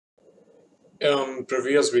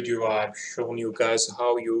Previous video I've shown you guys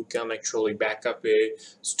how you can actually back up a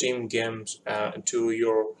Steam games to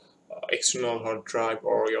your external hard drive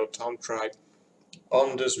or your thumb drive.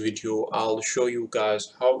 On this video I'll show you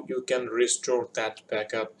guys how you can restore that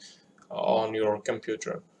backup on your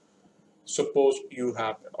computer. Suppose you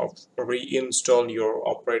have reinstalled your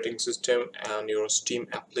operating system and your Steam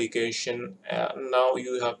application, and now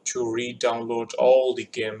you have to re-download all the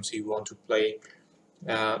games you want to play.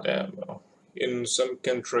 And in some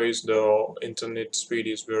countries the internet speed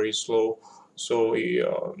is very slow, so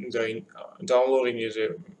the downloading is a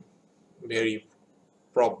very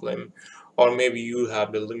problem, or maybe you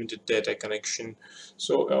have a limited data connection.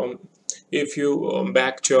 So if you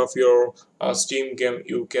backed off your Steam game,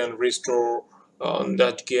 you can restore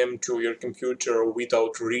that game to your computer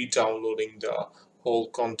without re-downloading the whole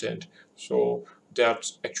content. So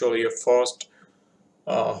that's actually a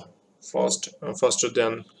uh, faster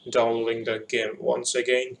than downloading the game once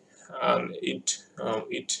again, and it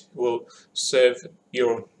will save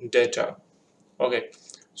your data. Okay,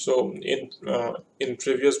 so in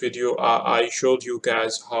previous video I showed you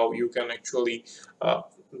guys how you can actually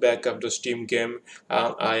back up the Steam game,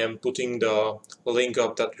 and I am putting the link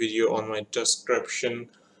of that video on my description.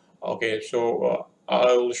 Okay, so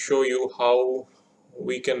I'll show you how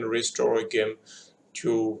we can restore a game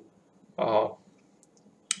to uh,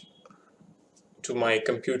 my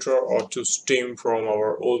computer or to Steam from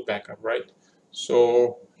our old backup, right?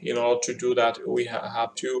 So in order to do that, we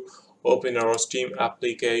have to open our Steam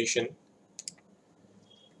application.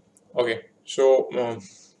 Okay, so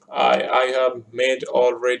I have made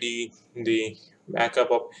already the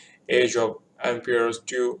backup of Age of Empires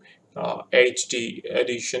 2 HD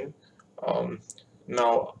edition. um,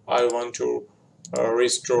 Now I want to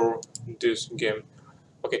restore this game.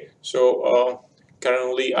 Okay, so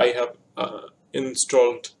currently I have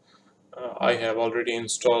already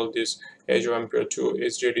installed this Age of Empire 2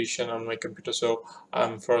 HD edition on my computer. So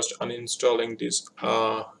I'm first uninstalling this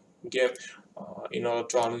game. In order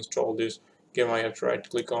to uninstall this game, I have to right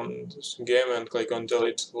click on this game and click on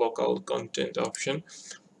delete local content option,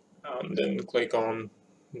 and then click on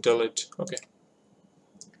delete.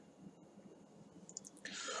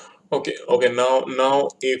 Okay, now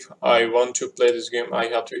if I want to play this game, I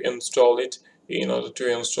have to install it. In order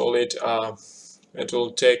to install it, it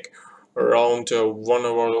will take around 1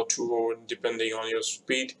 hour or 2 hours depending on your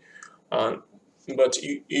speed. But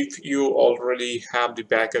if you already have the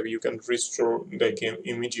backup, you can restore the game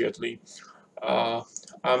immediately. uh,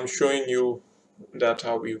 I'm showing you that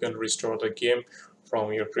how you can restore the game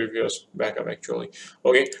from your previous backup actually.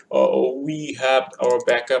 Okay, we have our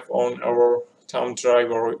backup on our thumb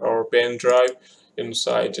drive or our pen drive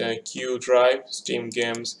inside Q drive, Steam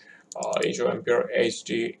Games, Age of Empire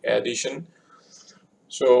HD edition.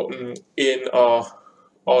 So in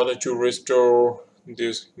order to restore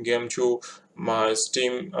this game to my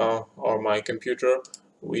Steam or my computer,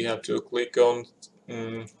 we have to click on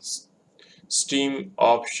um, Steam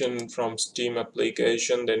option from Steam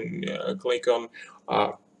application, then click on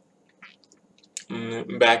uh,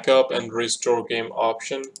 backup and restore game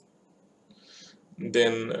option,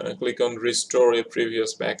 then click on restore a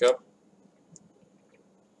previous backup,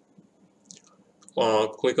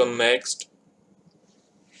 click on next.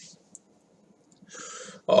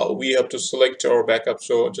 We have to select our backup,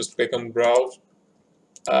 so just click on browse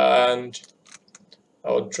and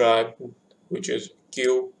our drive, which is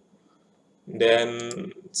Q,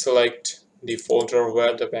 then select the folder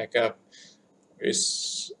where the backup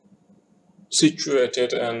is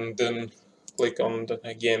situated, and then click on the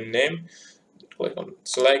game name, click on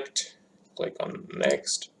select, click on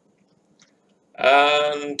next,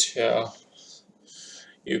 and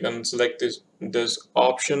you can select this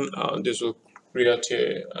option. This will create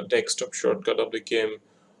a desktop shortcut of the game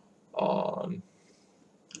on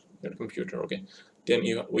your computer. Okay, then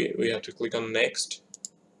we have to click on next,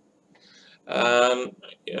 and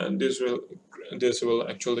this will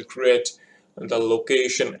actually create the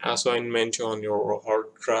location assignment on your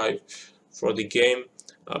hard drive for the game.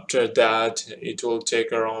 After that, it will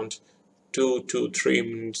take around 2 to 3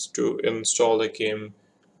 minutes to install the game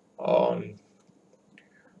on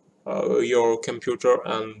your computer,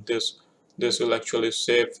 and this will actually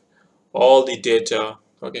save all the data.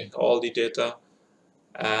 Okay, all the data,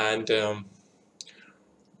 and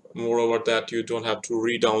moreover that you don't have to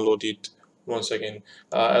re-download it once again.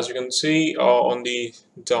 As you can see on the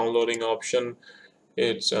downloading option,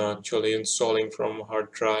 it's actually installing from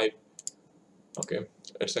hard drive. Okay,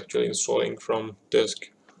 it's actually installing from disk,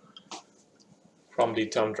 from the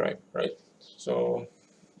thumb drive, right? So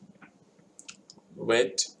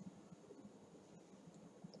wait.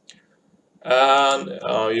 and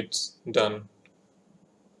it's done.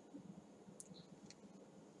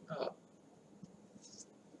 Uh,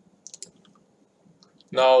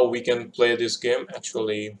 Now we can play this game.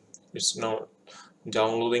 Actually, it's now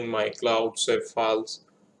downloading my cloud save files.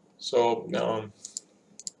 So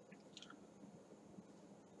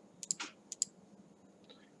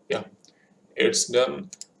yeah, it's done.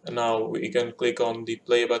 And now we can click on the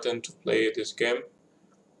play button to play this game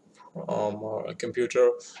on our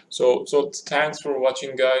computer. So thanks for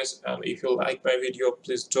watching, guys, and if you like my video,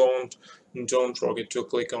 please don't forget to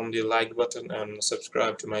click on the like button and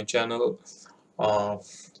subscribe to my channel. uh,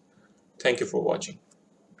 Thank you for watching.